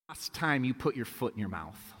Last time you put your foot in your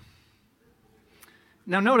mouth?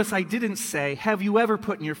 Now notice I didn't say, have you ever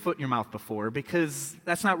put your foot in your mouth before? Because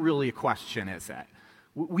that's not really a question, is it?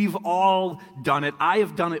 We've all done it. I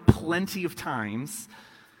have done it plenty of times.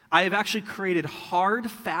 I have actually created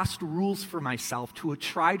hard, fast rules for myself to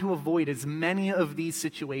try to avoid as many of these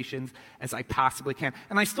situations as I possibly can.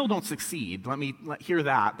 And I still don't succeed. Let me hear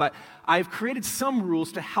that. But I've created some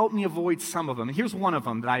rules to help me avoid some of them. And here's one of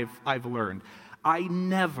them that I've learned. I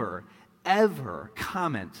never, ever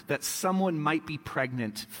comment that someone might be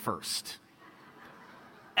pregnant first.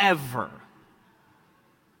 Ever.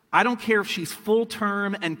 I don't care if she's full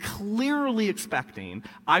term and clearly expecting.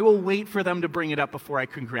 I will wait for them to bring it up before I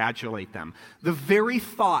congratulate them. The very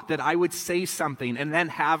thought that I would say something and then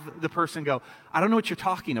have the person go, I don't know what you're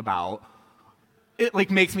talking about,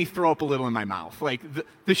 it makes me throw up a little in my mouth.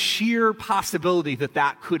 The sheer possibility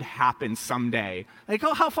that could happen someday.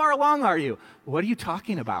 Oh, how far along are you? What are you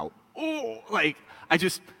talking about? Oh,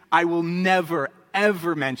 I will never,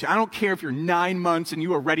 ever mention. I don't care if you're 9 months and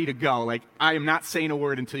you are ready to go. I am not saying a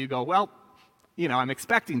word until you go, well, I'm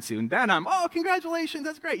expecting soon. Then I'm, congratulations,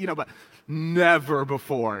 that's great. But never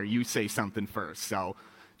before you say something first. So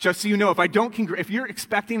just so you know, if you're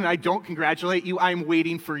expecting and I don't congratulate you, I'm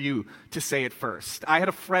waiting for you to say it first. I had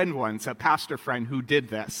a friend once, a pastor friend, who did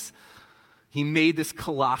this. He made this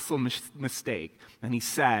colossal mistake, and he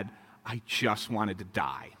said, I just wanted to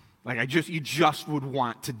die. You just would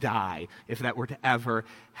want to die if that were to ever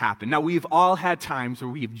happen. Now, we've all had times where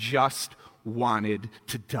we've just wanted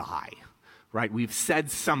to die, right? We've said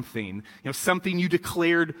something, something you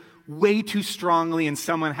declared way too strongly and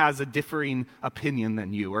someone has a differing opinion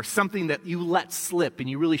than you, or something that you let slip and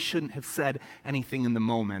you really shouldn't have said anything in the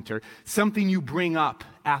moment, or something you bring up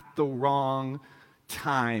at the wrong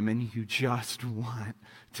time and you just want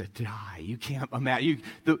to die. You can't imagine.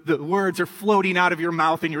 The words are floating out of your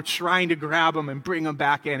mouth and you're trying to grab them and bring them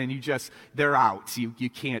back in and they're out. You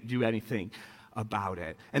can't do anything about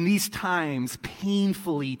it. And these times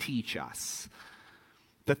painfully teach us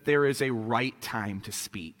that there is a right time to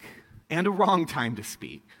speak and a wrong time to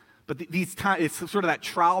speak. But these times, it's sort of that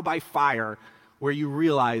trial by fire where you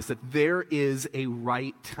realize that there is a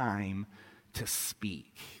right time to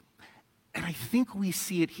speak. And I think we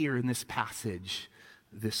see it here in this passage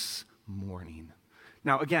this morning.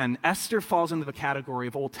 Now, again, Esther falls into the category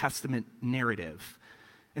of Old Testament narrative.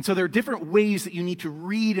 And so there are different ways that you need to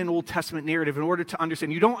read an Old Testament narrative in order to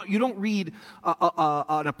understand. You don't read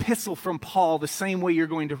an epistle from Paul the same way you're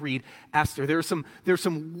going to read Esther. There are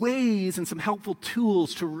some ways and some helpful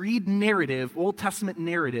tools to read narrative, Old Testament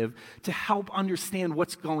narrative, to help understand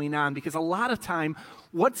what's going on. Because a lot of time,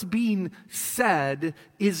 what's being said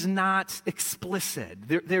is not explicit.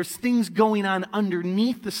 There's things going on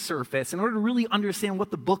underneath the surface. In order to really understand what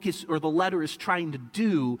the book is or the letter is trying to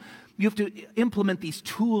do, you have to implement these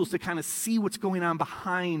tools to kind of see what's going on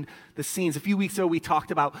behind the scenes. A few weeks ago, we talked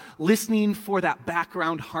about listening for that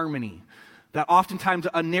background harmony. That oftentimes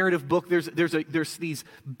a narrative book, there's these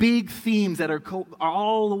big themes that are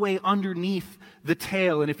all the way underneath the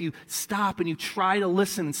tale. And if you stop and you try to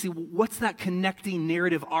listen and see what's that connecting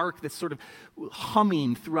narrative arc that's sort of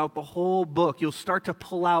humming throughout the whole book, you'll start to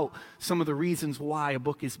pull out some of the reasons why a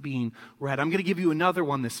book is being read. I'm going to give you another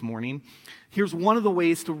one this morning. Here's one of the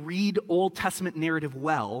ways to read Old Testament narrative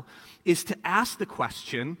well, is to ask the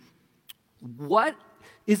question, what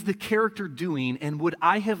is the character doing, and would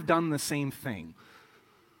I have done the same thing?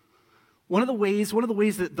 One of the ways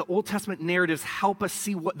that the Old Testament narratives help us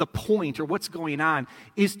see what the point or what's going on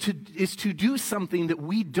is to do something that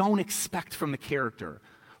we don't expect from the character.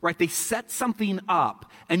 Right? They set something up,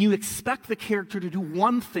 and you expect the character to do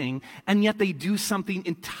one thing, and yet they do something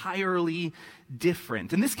entirely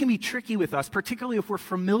different. And this can be tricky with us, particularly if we're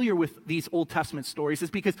familiar with these Old Testament stories, is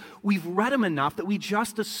because we've read them enough that we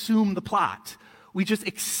just assume the plot. We just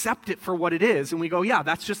accept it for what it is, and we go, yeah,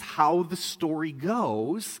 that's just how the story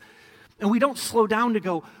goes. And we don't slow down to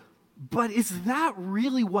go, but is that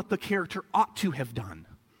really what the character ought to have done?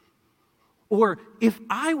 Or if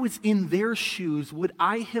I was in their shoes, would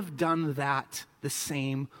I have done that the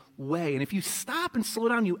same way? And if you stop and slow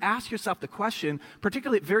down, you ask yourself the question,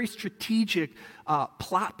 particularly at very strategic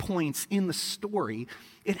plot points in the story,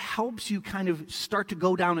 it helps you kind of start to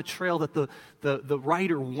go down a trail that the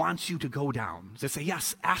writer wants you to go down. To say,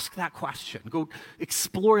 yes, ask that question. Go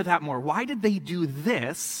explore that more. Why did they do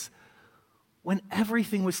this when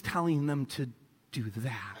everything was telling them to do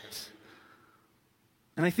that?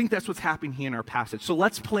 And I think that's what's happening here in our passage. So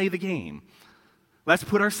let's play the game. Let's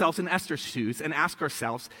put ourselves in Esther's shoes and ask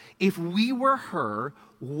ourselves, if we were her,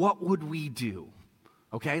 what would we do?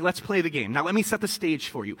 Okay, let's play the game. Now let me set the stage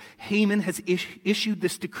for you. Haman has issued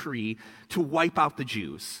this decree to wipe out the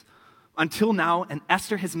Jews. Until now, and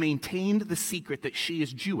Esther has maintained the secret that she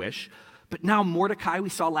is Jewish, but now Mordecai, we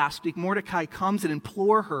saw last week, Mordecai comes and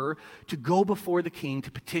implore her to go before the king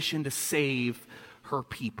to petition to save her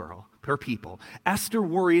people. Esther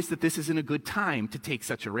worries that this isn't a good time to take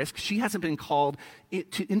such a risk. She hasn't been called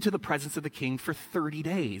into the presence of the king for 30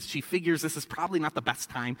 days. She figures this is probably not the best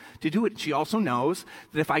time to do it. She also knows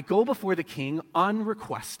that if I go before the king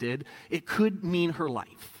unrequested, it could mean her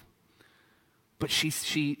life. But she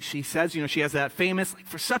says, she has that famous,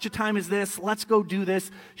 for such a time as this, let's go do this.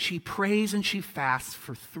 She prays and she fasts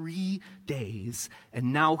for 3 days.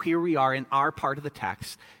 And now here we are in our part of the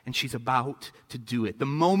text, and she's about to do it. The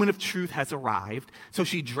moment of truth has arrived. So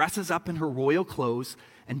she dresses up in her royal clothes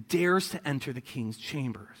and dares to enter the king's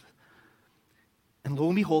chambers. And lo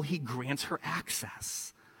and behold, he grants her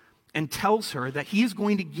access and tells her that he is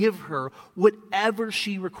going to give her whatever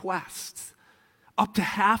she requests. Up to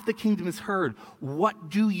half the kingdom is heard. What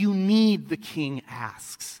do you need? The king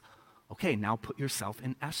asks. Okay, now put yourself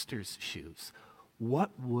in Esther's shoes.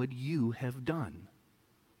 What would you have done?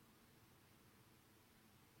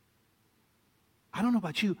 I don't know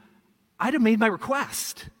about you. I'd have made my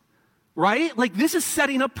request, right? Like, this is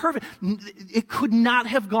setting up perfect. It could not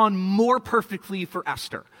have gone more perfectly for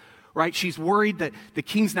Esther. Right? She's worried that the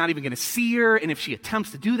king's not even going to see her, and if she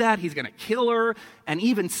attempts to do that, he's going to kill her, and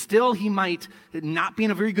even still, he might not be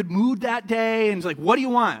in a very good mood that day, and he's like, what do you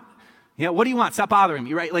want? What do you want? Stop bothering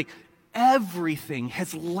me, right? Like, everything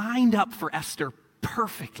has lined up for Esther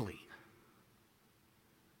perfectly.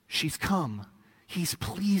 She's come. He's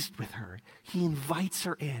pleased with her. He invites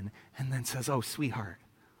her in, and then says, oh, sweetheart,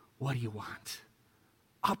 what do you want?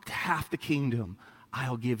 Up to half the kingdom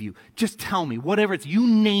I'll give you. Just tell me, whatever it's, you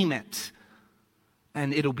name it,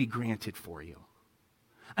 and it'll be granted for you.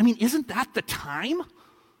 I mean, isn't that the time?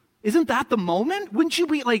 Isn't that the moment? Wouldn't you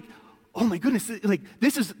be like, oh my goodness, like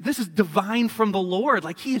this is divine from the Lord.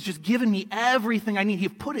 Like, he has just given me everything I need.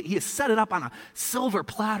 He has set it up on a silver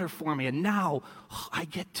platter for me, and now I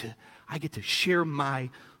get to share my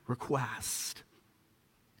request.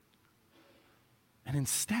 And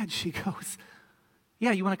instead she goes,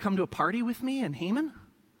 yeah, you want to come to a party with me and Haman?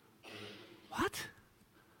 What?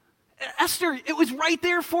 Esther, it was right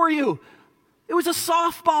there for you. It was a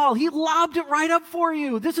softball. He lobbed it right up for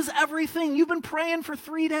you. This is everything. You've been praying for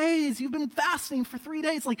 3 days. You've been fasting for 3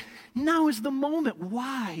 days. Like, now is the moment.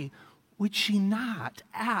 Why would she not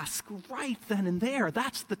ask right then and there?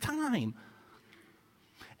 That's the time.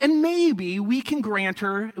 And maybe we can grant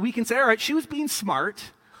her, we can say, all right, she was being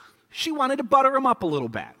smart. She wanted to butter him up a little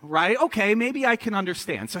bit, right? Okay, maybe I can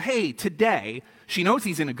understand. So, hey, today, she knows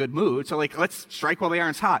he's in a good mood, so like, let's strike while the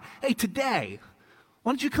iron's hot. Hey, today,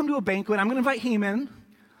 why don't you come to a banquet? I'm going to invite Haman,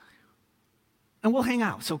 and we'll hang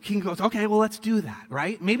out. So king goes, okay, well, let's do that,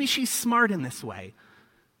 right? Maybe she's smart in this way.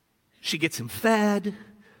 She gets him fed,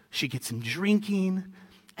 she gets him drinking,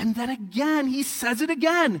 and then again, he says it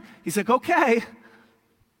again. He's like, okay,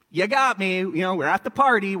 you got me, we're at the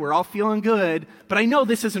party, we're all feeling good, but I know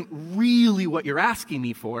this isn't really what you're asking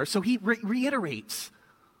me for. So he reiterates,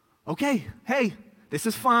 okay, hey, this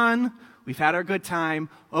is fun. We've had our good time.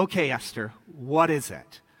 Okay, Esther, what is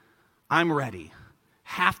it? I'm ready.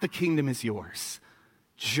 Half the kingdom is yours.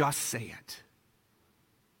 Just say it.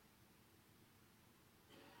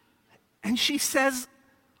 And she says,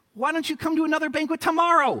 why don't you come to another banquet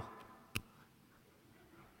tomorrow?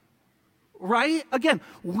 Right? Again,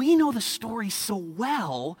 we know the story so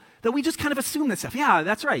well that we just kind of assume this stuff. Yeah,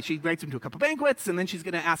 that's right. She invites him to a couple banquets, and then she's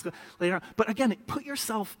going to ask later on. But again, put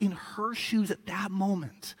yourself in her shoes at that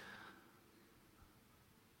moment.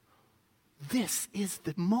 This is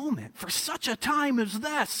the moment for such a time as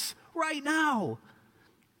this, right now.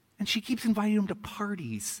 And she keeps inviting him to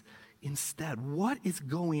parties instead. What is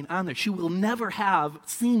going on there? She will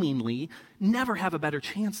seemingly never have a better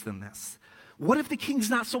chance than this. What if the king's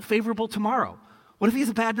not so favorable tomorrow? What if he has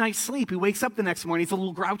a bad night's sleep? He wakes up the next morning, he's a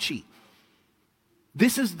little grouchy.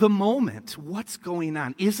 This is the moment. What's going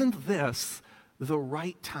on? Isn't this the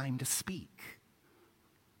right time to speak?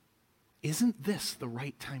 Isn't this the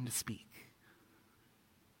right time to speak?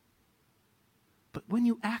 But when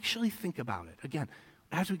you actually think about it, again,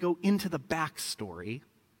 as we go into the backstory,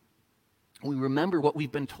 we remember what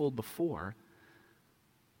we've been told before.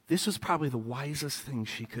 This was probably the wisest thing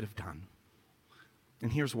she could have done.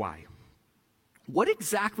 And here's why. What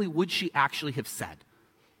exactly would she actually have said?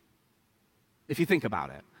 If you think about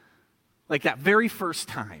it. Like that very first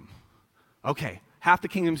time. Okay, half the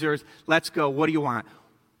kingdom's yours. Let's go. What do you want?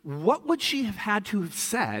 What would she have had to have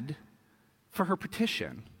said for her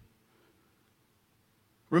petition?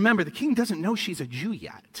 Remember, the king doesn't know she's a Jew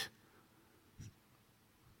yet.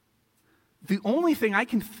 The only thing I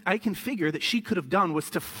can figure that she could have done was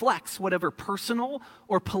to flex whatever personal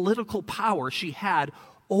or political power she had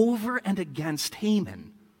over and against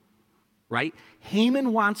Haman, right?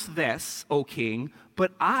 Haman wants this, O king,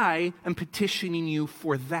 but I am petitioning you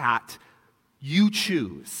for that. You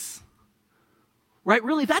choose. Right?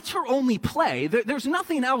 Really, that's her only play. There's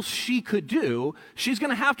nothing else she could do. She's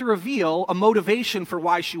going to have to reveal a motivation for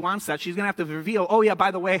why she wants that. She's going to have to reveal, oh yeah,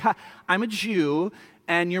 by the way, I'm a Jew,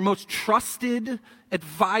 and your most trusted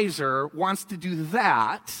advisor wants to do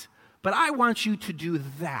that, but I want you to do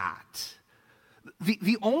that.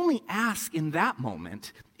 The only ask in that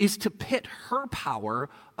moment is to pit her power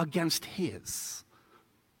against his.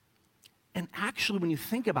 And actually, when you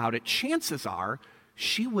think about it, chances are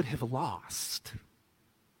she would have lost.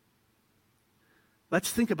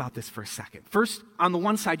 Let's think about this for a second. First, on the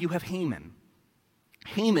one side, you have Haman.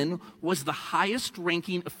 Haman was the highest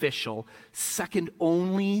ranking official, second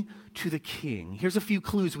only to the king. Here's a few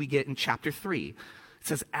clues we get in chapter 3. It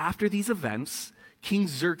says, after these events, King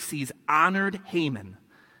Xerxes honored Haman,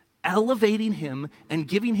 elevating him and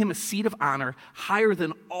giving him a seat of honor higher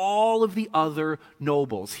than all of the other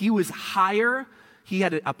nobles. He was higher, he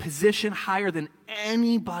had a position higher than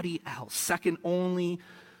anybody else, second only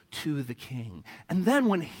to the king. And then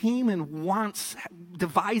when Haman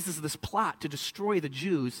devises this plot to destroy the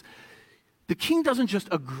Jews, the king doesn't just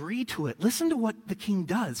agree to it. Listen to what the king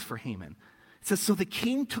does for Haman. It says, so the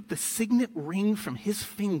king took the signet ring from his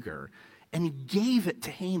finger and gave it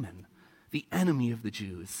to Haman, the enemy of the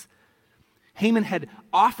Jews. Haman had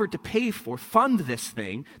offered to fund this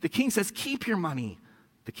thing. The king says, keep your money,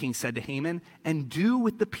 the king said to Haman, and do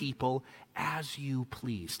with the people as you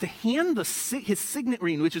please. To hand his signet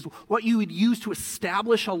ring, which is what you would use to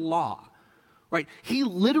establish a law, right? He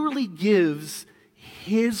literally gives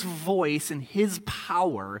his voice and his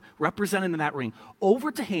power represented in that ring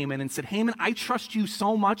over to Haman and said, Haman, I trust you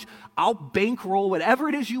so much. I'll bankroll whatever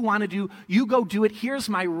it is you want to do. You go do it. Here's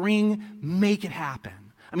my ring. Make it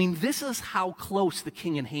happen. I mean, this is how close the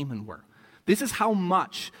king and Haman were. This is how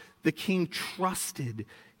much the king trusted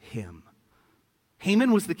him.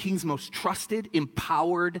 Haman was the king's most trusted,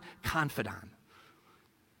 empowered confidant.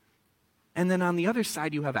 And then on the other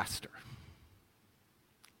side, you have Esther.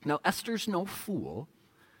 Now, Esther's no fool.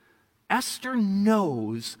 Esther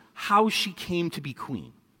knows how she came to be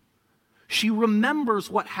queen. She remembers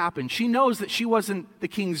what happened. She knows that she wasn't the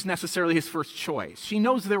king's necessarily his first choice. She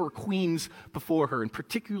knows there were queens before her, and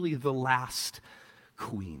particularly the last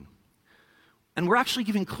queen. And we're actually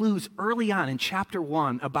giving clues early on in chapter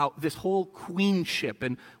 1 about this whole queenship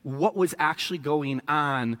and what was actually going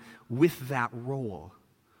on with that role.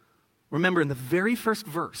 Remember, in the very first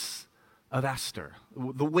verse of Esther,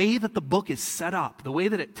 the way that the book is set up, the way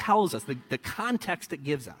that it tells us, the context it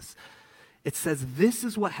gives us, it says this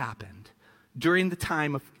is what happened during the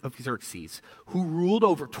time of Xerxes, who ruled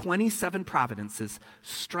over 27 provinces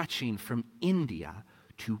stretching from India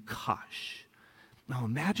to Kush. Now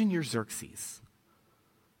imagine you're Xerxes.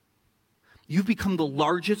 You've become the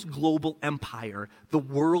largest global empire the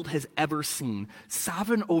world has ever seen,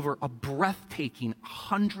 sovereign over a breathtaking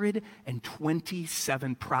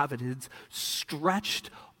 127 provinces stretched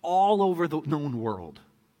all over the known world.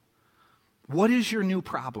 What is your new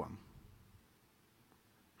problem?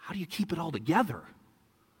 How do you keep it all together?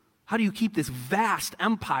 How do you keep this vast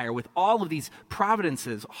empire with all of these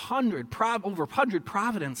provinces, over 100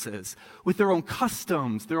 provinces, with their own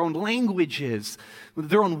customs, their own languages, with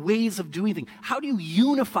their own ways of doing things? How do you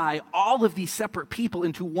unify all of these separate people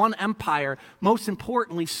into one empire, most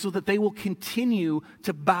importantly, so that they will continue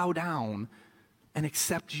to bow down and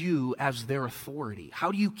accept you as their authority?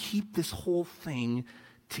 How do you keep this whole thing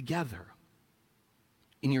together?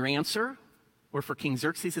 In your answer, or for King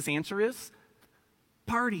Xerxes, his answer is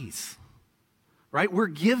parties, right? We're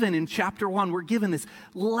given in chapter 1, we're given this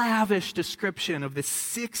lavish description of this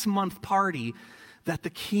 6-month party that the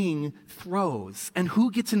king throws. And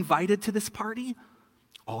who gets invited to this party?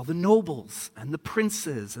 All the nobles and the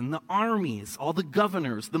princes and the armies, all the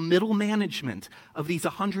governors, the middle management of these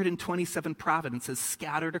 127 provinces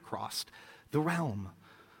scattered across the realm.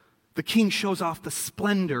 The king shows off the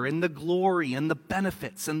splendor and the glory and the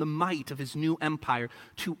benefits and the might of his new empire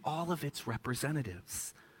to all of its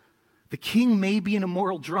representatives. The king may be an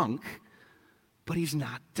immoral drunk, but he's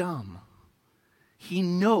not dumb. He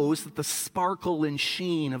knows that the sparkle and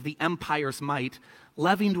sheen of the empire's might,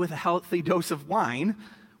 leavened with a healthy dose of wine,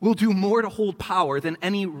 will do more to hold power than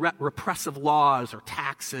any repressive laws or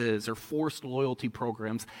tax taxes or forced loyalty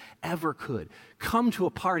programs ever could. Come to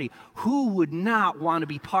a party. Who would not want to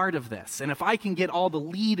be part of this? And if I can get all the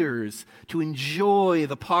leaders to enjoy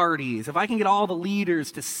the parties, if I can get all the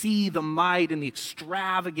leaders to see the might and the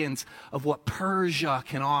extravagance of what Persia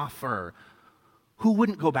can offer, who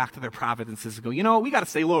wouldn't go back to their provinces and go, you know, we got to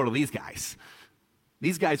stay loyal to these guys.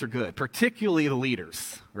 These guys are good, particularly the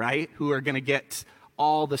leaders, right, who are going to get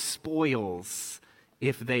all the spoils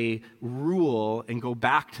if they rule and go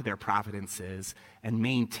back to their provinces and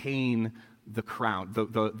maintain the crown,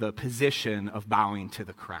 the position of bowing to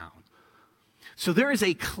the crown. So there is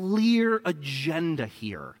a clear agenda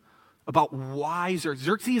here about why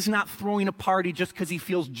Xerxes is not throwing a party just because he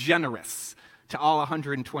feels generous to all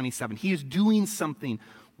 127. He is doing something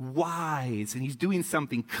wise, and he's doing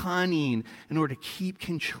something cunning in order to keep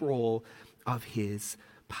control of his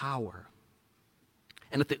power.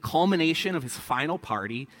 And at the culmination of his final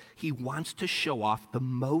party, he wants to show off the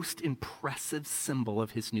most impressive symbol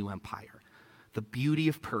of his new empire, the beauty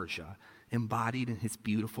of Persia, embodied in his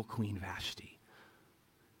beautiful Queen Vashti.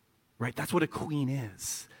 Right? That's what a queen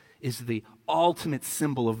is the ultimate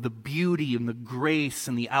symbol of the beauty and the grace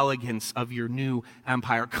and the elegance of your new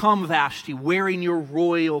empire. Come, Vashti, wearing your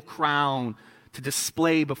royal crown to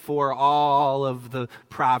display before all of the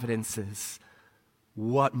provinces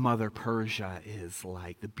what Mother Persia is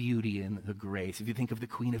like, the beauty and the grace. If you think of the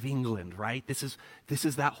Queen of England, right? This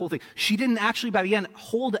is that whole thing. She didn't actually, by the end,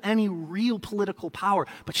 hold any real political power,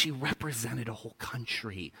 but she represented a whole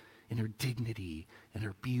country in her dignity and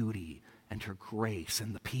her beauty and her grace,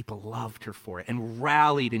 and the people loved her for it and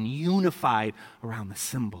rallied and unified around the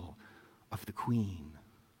symbol of the queen.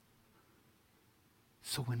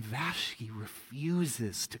 So when Vashti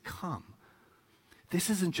refuses to come, this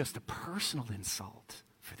isn't just a personal insult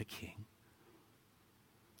for the king.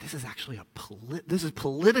 This is actually this is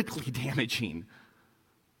politically damaging.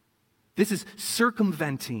 This is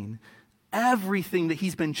circumventing everything that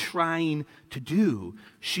he's been trying to do.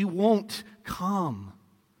 She won't come.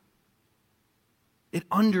 It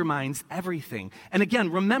undermines everything. And again,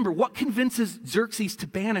 remember, what convinces Xerxes to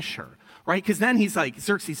banish her, right? Because then he's like,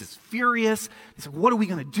 Xerxes is furious. He's like, what are we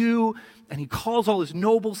going to do? And he calls all his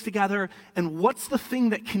nobles together. And what's the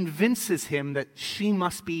thing that convinces him that she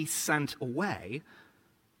must be sent away?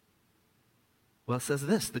 Well, it says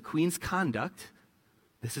this: the queen's conduct,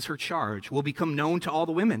 this is her charge, will become known to all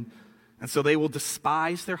the women. And so they will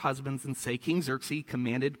despise their husbands and say, King Xerxes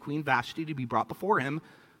commanded Queen Vashti to be brought before him,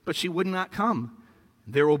 but she would not come.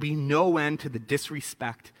 There will be no end to the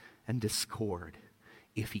disrespect and discord.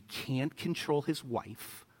 If he can't control his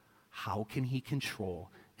wife, how can he control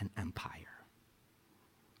an empire?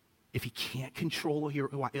 If he can't control your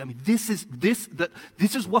wife, I mean, this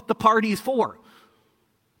is what the party is for.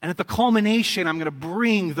 And at the culmination, I'm going to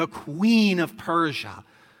bring the queen of Persia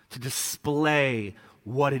to display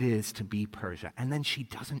what it is to be Persia. And then she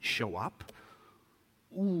doesn't show up.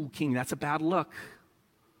 Ooh, king, that's a bad look.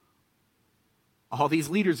 All these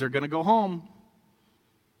leaders are going to go home,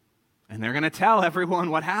 and they're going to tell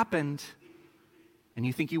everyone what happened. And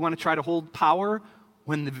you think you want to try to hold power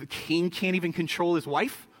when the king can't even control his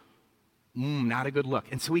wife? Not a good look.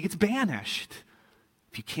 And so he gets banished.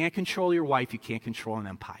 If you can't control your wife, you can't control an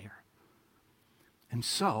empire. And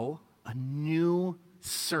so a new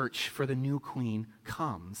search for the new queen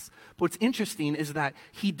comes. But what's interesting is that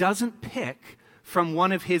he doesn't pick from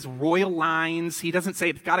one of his royal lines. He doesn't say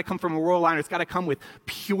it's got to come from a royal line, or it's got to come with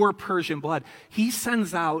pure Persian blood. He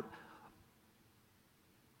sends out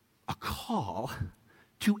a call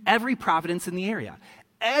to every province in the area.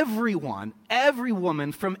 Everyone, every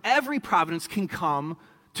woman from every province can come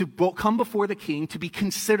before the king to be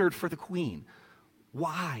considered for the queen.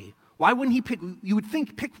 Why? Why wouldn't he pick? You would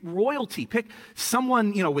think pick royalty, pick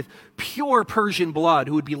someone, with pure Persian blood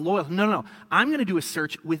who would be loyal. No. I'm going to do a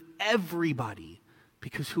search with everybody,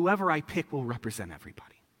 because whoever I pick will represent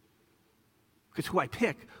everybody. Because who I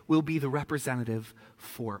pick will be the representative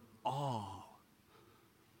for all.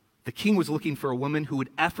 The king was looking for a woman who would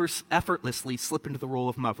effortlessly slip into the role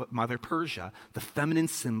of Mother Persia, the feminine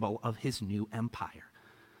symbol of his new empire.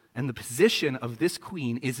 And the position of this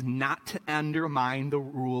queen is not to undermine the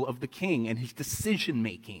rule of the king and his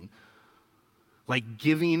decision-making, like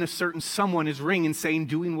giving a certain someone his ring and saying,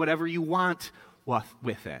 doing whatever you want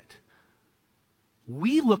with it.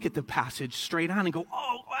 We look at the passage straight on and go,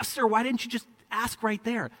 oh, Esther, why didn't you just ask right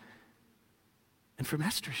there? And from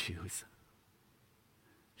Esther's shoes,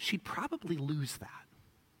 she'd probably lose that.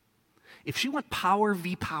 If she went power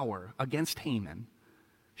v. power against Haman,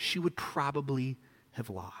 she would probably have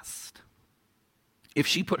lost. If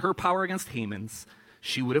she put her power against Haman's,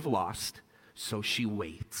 she would have lost, so she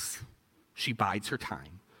waits. She bides her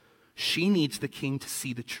time. She needs the king to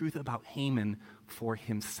see the truth about Haman for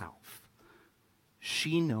himself.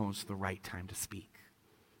 She knows the right time to speak.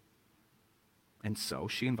 And so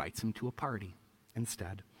she invites him to a party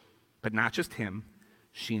instead. But not just him,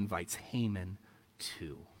 she invites Haman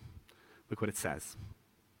too. Look what it says.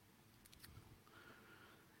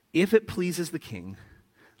 If it pleases the king,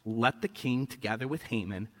 let the king together with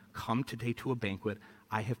Haman come today to a banquet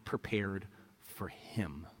I have prepared for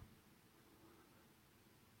him.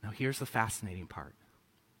 Now here's the fascinating part.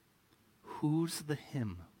 Who's the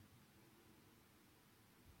him?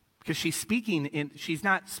 Because she's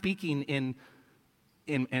not speaking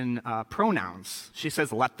in pronouns. She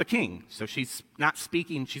says, let the king. So she's not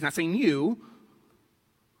saying you.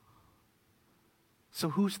 So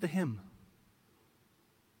who's the him?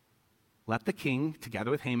 Let the king, together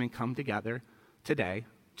with Haman, come together today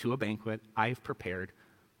to a banquet I have prepared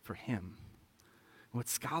for him. What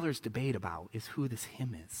scholars debate about is who this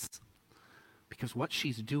him is. Because what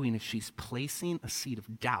she's doing is she's placing a seed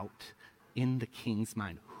of doubt in the king's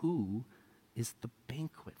mind. Who is the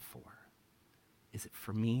banquet for? Is it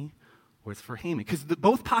for me or is it for Haman? Because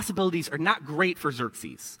both possibilities are not great for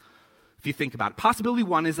Xerxes, if you think about it. Possibility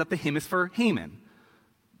one is that the hymn is for Haman.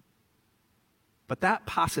 But that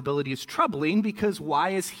possibility is troubling because why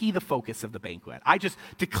is he the focus of the banquet? I just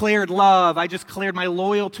declared love. I just declared my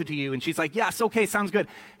loyalty to you. And she's like, yes, okay, sounds good.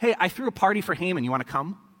 Hey, I threw a party for Haman. You want to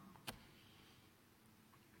come?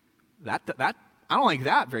 That I don't like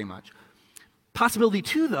that very much. Possibility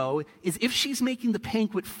two, though, is if she's making the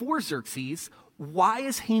banquet for Xerxes, why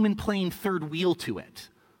is Haman playing third wheel to it?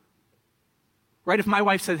 Right? If my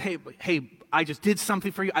wife said, hey, I just did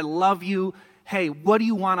something for you. I love you. Hey, what do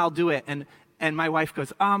you want? I'll do it. And my wife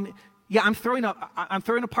goes, yeah, I'm throwing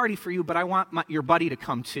a party for you, but I want your buddy to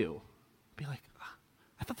come too. I'd be like,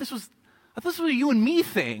 I thought this was a you and me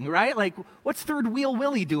thing, right? Like, what's third wheel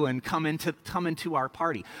Willie doing coming to our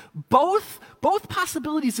party? Both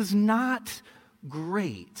possibilities is not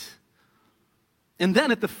great. And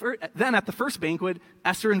then at the first banquet,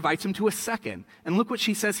 Esther invites him to a second. And look what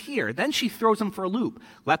she says here. Then she throws him for a loop.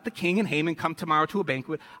 Let the king and Haman come tomorrow to a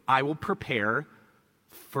banquet I will prepare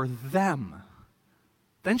for them.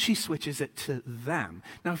 Then she switches it to them.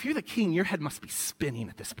 Now, if you're the king, your head must be spinning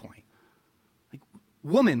at this point. Like,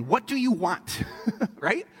 woman, what do you want?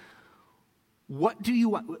 Right? What do you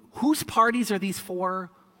want? Whose parties are these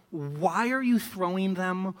for? Why are you throwing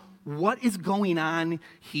them? What is going on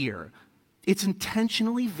here? It's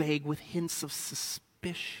intentionally vague with hints of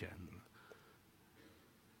suspicion.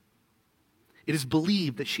 It is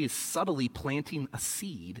believed that she is subtly planting a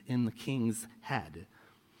seed in the king's head.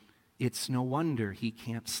 It's no wonder he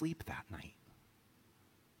can't sleep that night.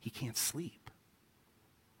 He can't sleep.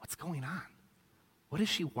 What's going on? What does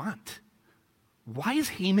she want? Why is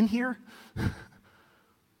Haman here?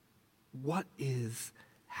 What is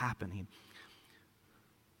happening?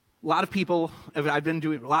 A lot of people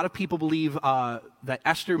believe that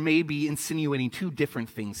Esther may be insinuating two different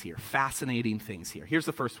things here, fascinating things here. Here's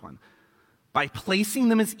the first one. By placing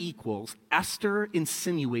them as equals, Esther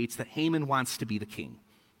insinuates that Haman wants to be the king.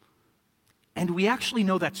 And we actually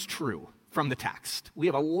know that's true from the text. We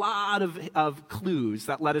have a lot of clues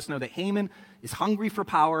that let us know that Haman is hungry for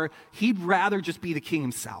power. He'd rather just be the king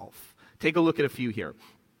himself. Take a look at a few here.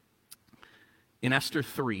 In Esther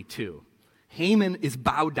 3:2, Haman is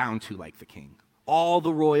bowed down to like the king. All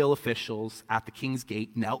the royal officials at the king's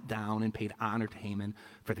gate knelt down and paid honor to Haman,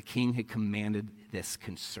 for the king had commanded this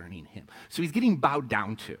concerning him. So he's getting bowed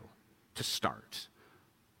down to start.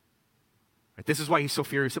 Right? This is why he's so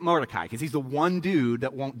furious at Mordecai, because he's the one dude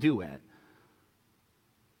that won't do it.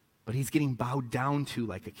 But he's getting bowed down to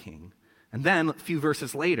like a king. And then a few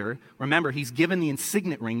verses later, remember, he's given the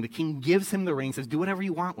insignet ring. The king gives him the ring, says, do whatever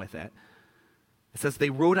you want with it. It says they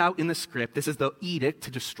wrote out in the script, this is the edict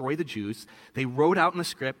to destroy the Jews. They wrote out in the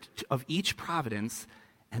script of each province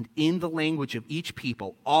and in the language of each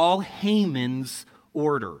people, all Haman's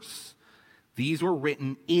orders. These were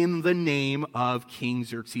written in the name of King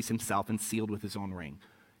Xerxes himself and sealed with his own ring.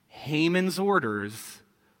 Haman's orders,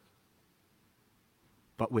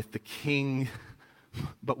 but with the king's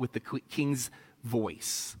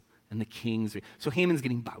voice and the king's. So Haman's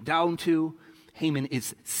getting bowed down to. Haman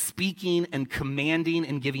is speaking and commanding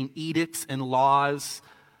and giving edicts and laws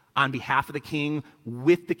on behalf of the king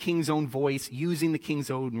with the king's own voice, using the king's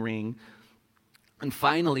own ring. And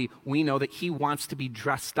finally, we know that he wants to be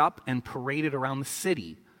dressed up and paraded around the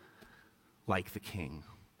city like the king.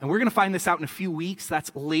 And we're going to find this out in a few weeks.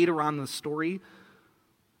 That's later on in the story.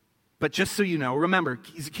 But just so you know, remember,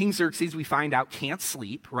 King Xerxes, we find out, can't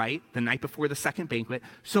sleep, right, the night before the second banquet.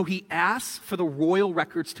 So he asks for the royal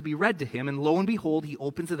records to be read to him, and lo and behold, he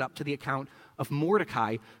opens it up to the account of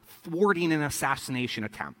Mordecai thwarting an assassination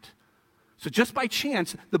attempt. So just by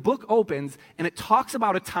chance, the book opens, and it talks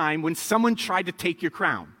about a time when someone tried to take your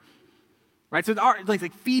crown. Right? So it's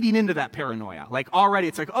like feeding into that paranoia. Like already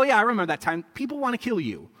it's like, oh yeah, I remember that time. People want to kill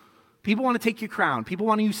you. People want to take your crown. People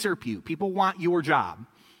want to usurp you. People want your job.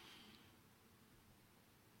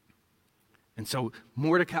 And so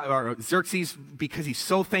Xerxes, because he's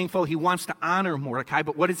so thankful, he wants to honor Mordecai.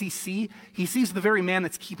 But what does he see? He sees the very man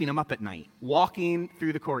that's keeping him up at night, walking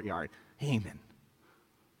through the courtyard, Haman.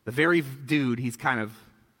 The very dude he's kind of,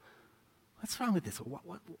 what's wrong with this?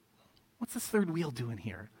 What's this third wheel doing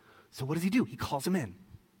here? So what does he do? He calls him in.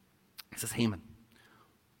 He says, Haman,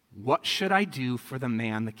 what should I do for the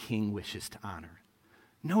man the king wishes to honor?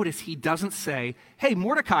 Notice he doesn't say, hey,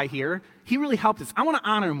 Mordecai here, he really helped us. I want to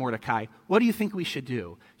honor Mordecai. What do you think we should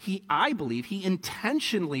do? I believe he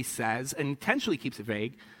intentionally says, and intentionally keeps it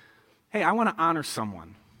vague, hey, I want to honor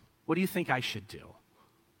someone. What do you think I should do?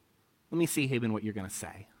 Let me see, Haman, what you're going to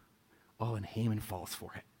say. Oh, and Haman falls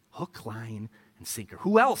for it. Hook, line, and sinker.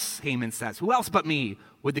 Who else, Haman says, who else but me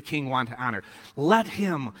would the king want to honor? Let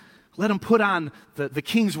him put on the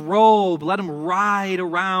king's robe. Let him ride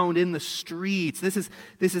around in the streets. This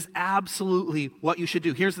is absolutely what you should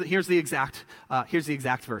do. Here's the exact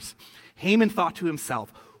verse. Haman thought to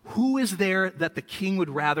himself, who is there that the king would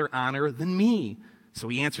rather honor than me? So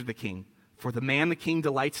he answered the king, for the man the king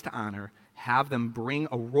delights to honor, have them bring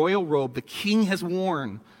a royal robe the king has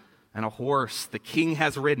worn, and a horse the king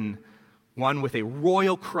has ridden, one with a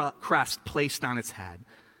royal crest placed on its head.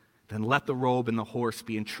 Then let the robe and the horse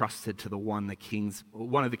be entrusted to one of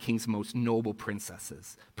the king's most noble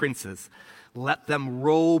princes. Let them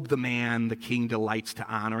robe the man the king delights to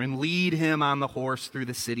honor and lead him on the horse through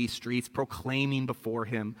the city streets, proclaiming before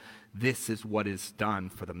him, this is what is done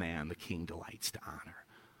for the man the king delights to honor.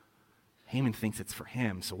 Haman thinks it's for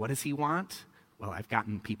him. So what does he want? Well, I've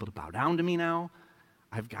gotten people to bow down to me now.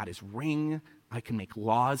 I've got his ring. I can make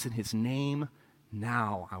laws in his name.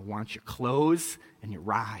 Now I want your clothes and your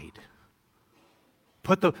ride.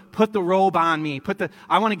 Put the robe on me.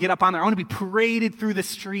 I want to get up on there. I want to be paraded through the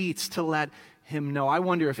streets to let him know. I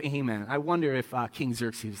wonder if King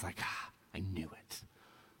Xerxes was like, I knew it.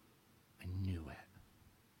 I knew it.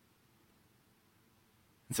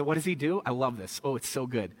 And so what does he do? I love this. Oh, it's so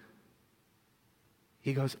good.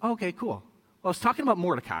 He goes, okay, cool. Well, I was talking about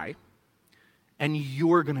Mordecai, and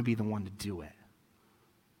you're going to be the one to do it.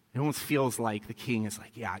 It almost feels like the king is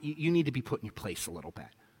like, yeah, you need to be put in your place a little bit.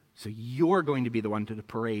 So you're going to be the one to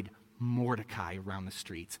parade Mordecai around the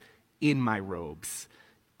streets in my robes,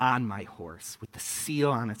 on my horse, with the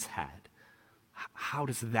seal on its head. How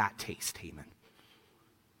does that taste, Haman?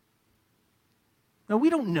 Now, we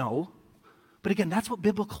don't know, but again, that's what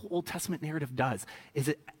biblical Old Testament narrative does, is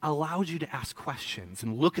it allows you to ask questions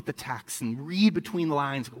and look at the text and read between the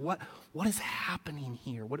lines. What is happening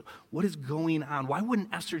here? What is going on? Why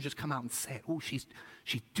wouldn't Esther just come out and say it? Oh, she's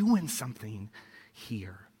doing something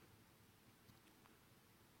here.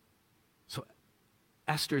 So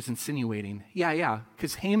Esther's insinuating,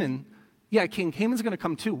 because King Haman's going to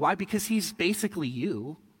come too. Why? Because he's basically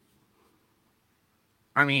you.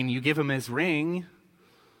 I mean, you give him his ring.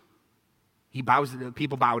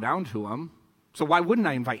 People bow down to him. So why wouldn't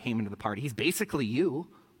I invite Haman to the party? He's basically you.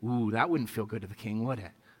 Ooh, that wouldn't feel good to the king, would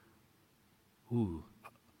it? Ooh.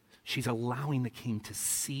 She's allowing the king to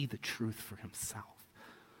see the truth for himself.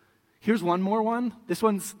 Here's one more one. This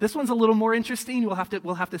one's a little more interesting. We'll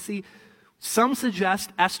have to see. Some suggest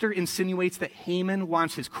Esther insinuates that Haman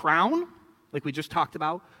wants his crown, like we just talked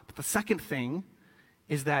about. But the second thing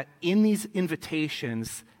is that in these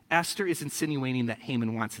invitations, Esther is insinuating that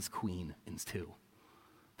Haman wants his queen too.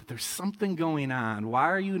 That there's something going on. Why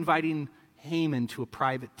are you inviting Haman to a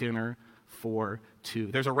private dinner for two?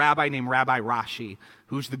 There's a rabbi named Rabbi Rashi,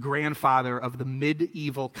 who's the grandfather of the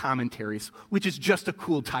medieval commentaries, which is just a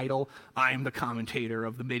cool title. I'm the commentator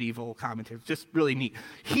of the medieval commentaries. Just really neat.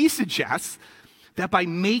 He suggests that by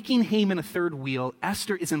making Haman a third wheel,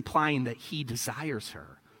 Esther is implying that he desires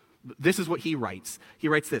her. This is what he writes. He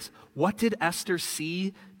writes this: what did Esther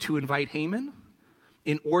see to invite Haman?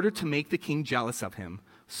 In order to make the king jealous of him,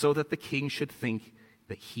 so that the king should think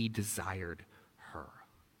that he desired her.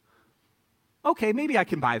 Okay, maybe I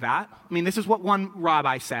can buy that. I mean, this is what one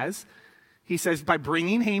rabbi says. He says, by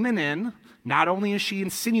bringing Haman in, not only is she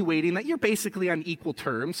insinuating that you're basically on equal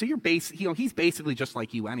terms, so he's basically just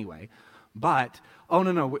like you anyway, but, oh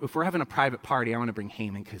no, if we're having a private party, I want to bring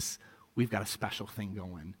Haman because we've got a special thing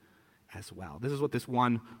going. as well. This is what this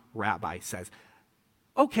one rabbi says.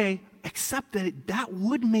 Okay, except that that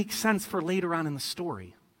would make sense for later on in the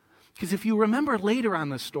story. Because if you remember later on in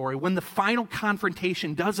the story, when the final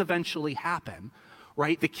confrontation does eventually happen,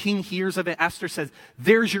 right, the king hears of it. Esther says,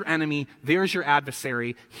 there's your enemy, there's your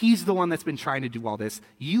adversary. He's the one that's been trying to do all this.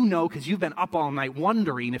 You know, because you've been up all night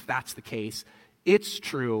wondering if that's the case. It's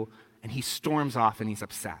true, and he storms off and he's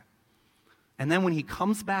upset. And then when he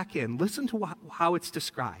comes back in, listen to how it's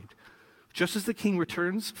described. Just as the king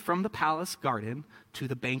returns from the palace garden to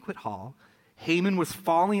the banquet hall, Haman was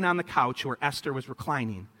falling on the couch where Esther was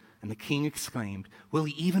reclining. And the king exclaimed, will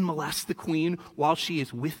he even molest the queen while she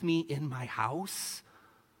is with me in my house?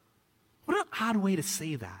 What an odd way to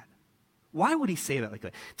say that. Why would he say that like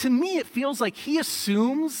that? To me, it feels like he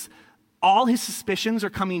assumes all his suspicions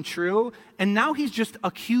are coming true, and now he's just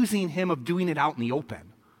accusing him of doing it out in the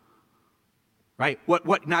open. Right?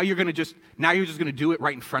 What, now you're just going to do it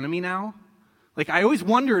right in front of me now? Like, I always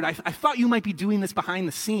wondered, I thought you might be doing this behind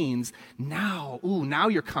the scenes. Now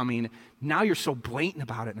you're coming. Now you're so blatant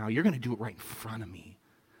about it now. You're going to do it right in front of me.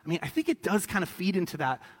 I mean, I think it does kind of feed into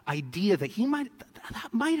that idea that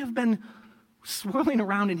that might have been swirling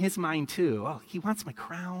around in his mind too. Oh, he wants my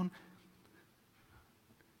crown.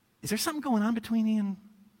 Is there something going on between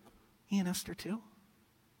he and Esther too?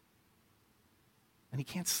 And he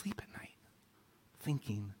can't sleep at night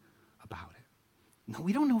thinking about it. No,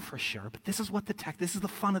 we don't know for sure, but this is the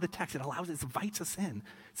fun of the text. It invites us in.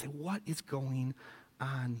 Say, what is going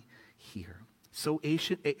on here? So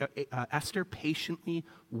Esther patiently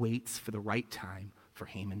waits for the right time for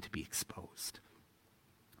Haman to be exposed.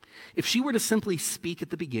 If she were to simply speak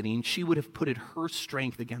at the beginning, she would have pitted her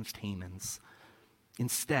strength against Haman's.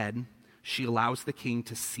 Instead, she allows the king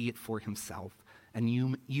to see it for himself and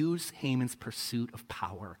use Haman's pursuit of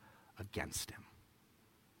power against him.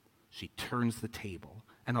 She turns the table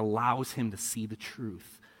and allows him to see the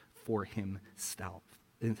truth for himself.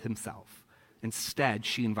 Instead,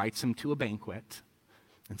 she invites him to a banquet.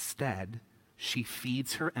 Instead, she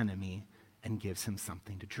feeds her enemy and gives him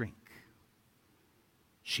something to drink.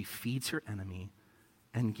 She feeds her enemy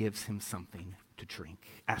and gives him something to drink.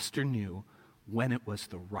 Esther knew when it was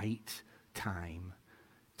the right time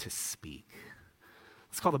to speak.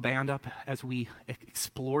 Let's call the band up as we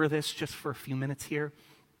explore this just for a few minutes here.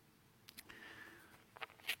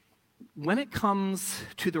 When it comes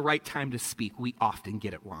to the right time to speak, we often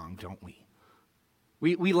get it wrong, don't we?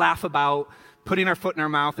 We laugh about putting our foot in our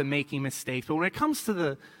mouth and making mistakes, but when it comes to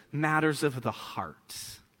the matters of the heart,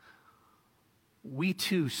 we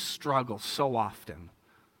too struggle so often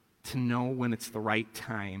to know when it's the right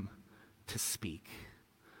time to speak.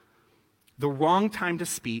 The wrong time to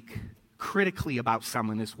speak critically about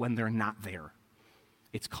someone is when they're not there.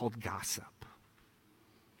 It's called gossip.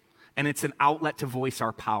 And it's an outlet to voice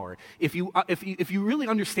our power. If you really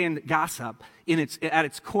understand gossip at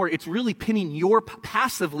its core, it's really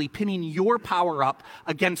passively pinning your power up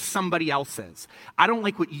against somebody else's. I don't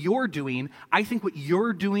like what you're doing. I think what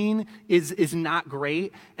you're doing is not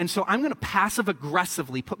great. And so I'm going to passive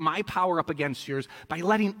aggressively put my power up against yours by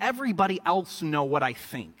letting everybody else know what I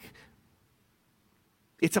think.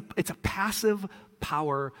 It's a passive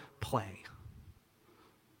power play.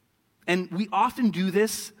 And we often do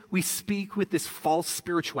this. We speak with this false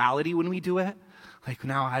spirituality when we do it. Like,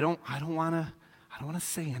 now I don't want to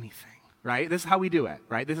say anything, right? This is how we do it,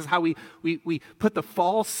 right? This is how we put the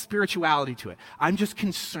false spirituality to it. I'm just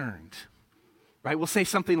concerned, right? We'll say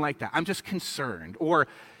something like that. I'm just concerned. Or,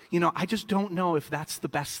 I just don't know if that's the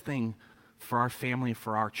best thing for our family,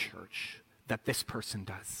 for our church, that this person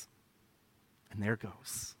does. And there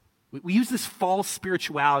goes. We use this false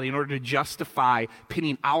spirituality in order to justify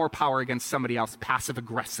pinning our power against somebody else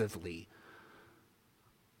passive-aggressively.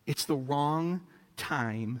 It's the wrong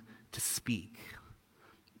time to speak.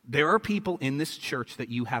 There are people in this church that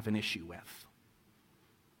you have an issue with.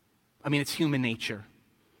 I mean, it's human nature.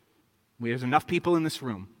 There's enough people in this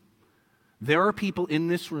room. There are people in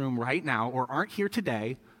this room right now, or aren't here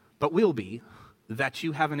today, but will be, that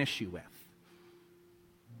you have an issue with.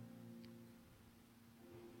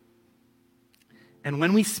 And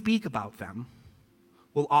when we speak about them,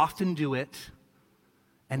 we'll often do it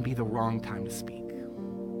and be the wrong time to speak.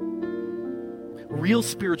 Real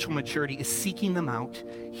spiritual maturity is seeking them out,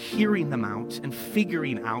 hearing them out, and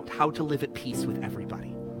figuring out how to live at peace with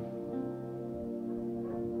everybody.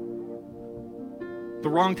 The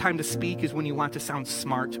wrong time to speak is when you want to sound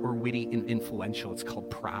smart or witty and influential. It's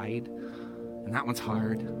called pride, and that one's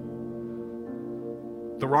hard.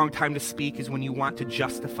 The wrong time to speak is when you want to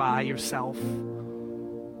justify yourself.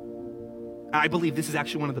 I believe this is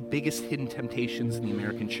actually one of the biggest hidden temptations in the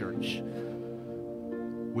American church.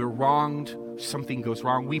 we're wronged, something goes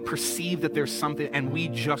wrong, we perceive that there's something, and we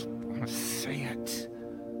just want to say it.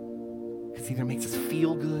 It either makes us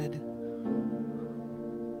feel good,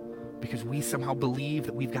 because we somehow believe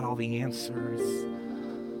that we've got all the answers.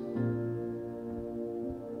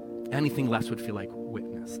 Anything less would feel like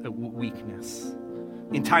weakness.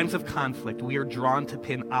 In times of conflict, we are drawn to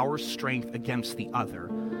pin our strength against the other,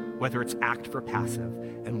 whether it's active or passive.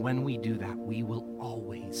 And when we do that, we will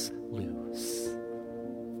always lose.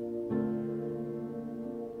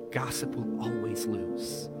 Gossip will always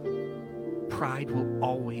lose. Pride will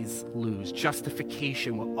always lose.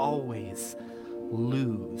 Justification will always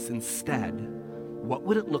lose. Instead, what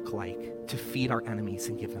would it look like to feed our enemies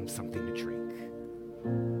and give them something to drink?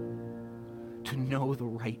 To know the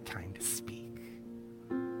right time to speak.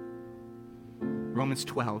 Romans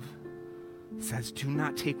 12 says, do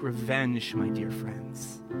not take revenge, my dear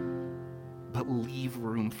friends, but leave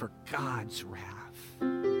room for God's wrath.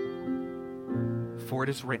 For it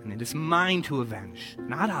is written, it is mine to avenge,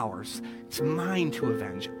 not ours. It's mine to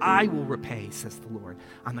avenge. I will repay, says the Lord.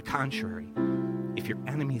 On the contrary, if your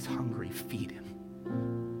enemy is hungry, feed him.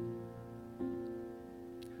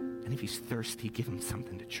 And if he's thirsty, give him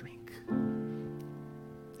something to drink.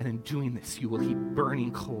 And in doing this, you will heap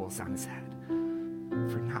burning coals on his head.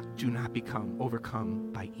 Do not become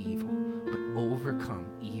overcome by evil, but overcome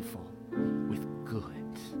evil with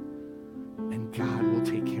good. And God will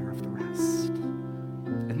take care of the rest.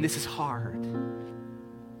 And this is hard.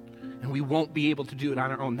 And we won't be able to do it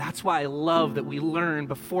on our own. That's why I love that we learn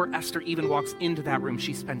before Esther even walks into that room,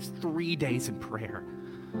 she spends 3 days in prayer.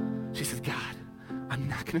 She says, God, I'm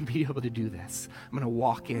not going to be able to do this. I'm going to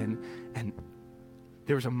walk in and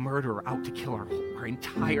there's a murderer out to kill our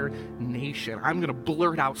entire nation. I'm going to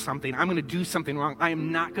blurt out something. I'm going to do something wrong. I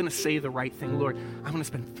am not going to say the right thing. Lord, I'm going to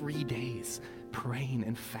spend 3 days praying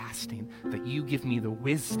and fasting that you give me the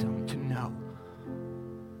wisdom to know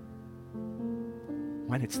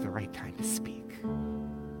when it's the right time to speak.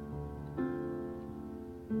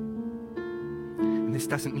 And this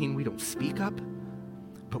doesn't mean we don't speak up,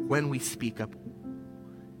 but when we speak up,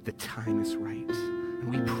 the time is right. And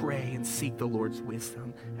we pray and seek the Lord's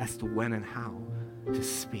wisdom as to when and how to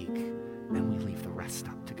speak, and we leave the rest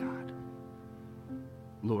up to God.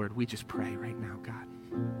 Lord, we just pray right now, God.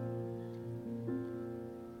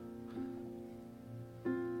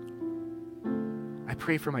 I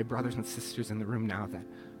pray for my brothers and sisters in the room now that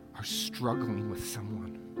are struggling with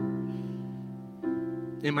someone.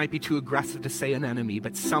 It might be too aggressive to say an enemy,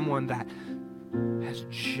 but someone that has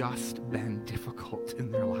just been difficult in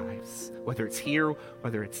their lives, whether it's here,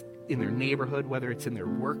 whether it's in their neighborhood, whether it's in their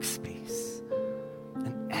workspace.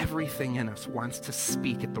 And everything in us wants to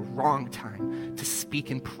speak at the wrong time, to speak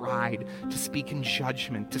in pride, to speak in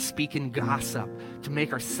judgment, to speak in gossip, to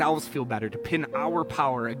make ourselves feel better, to pin our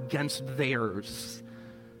power against theirs.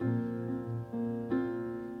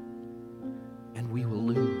 And we will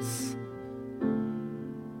lose.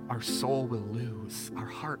 Our soul will lose. Our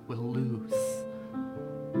heart will lose.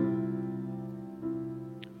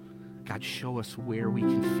 God, show us where we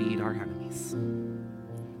can feed our enemies.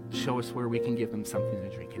 Show us where we can give them something to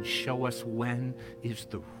drink. And show us when is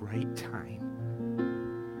the right time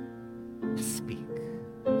to speak.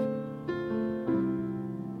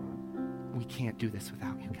 We can't do this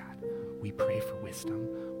without you, God. We pray for wisdom.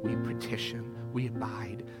 We petition. We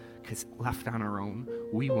abide. Because left on our own,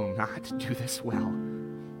 we will not do this well.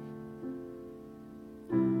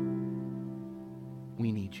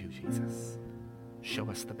 We need you, Jesus.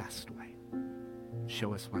 Show us the best way.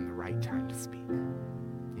 Show us when the right time to speak.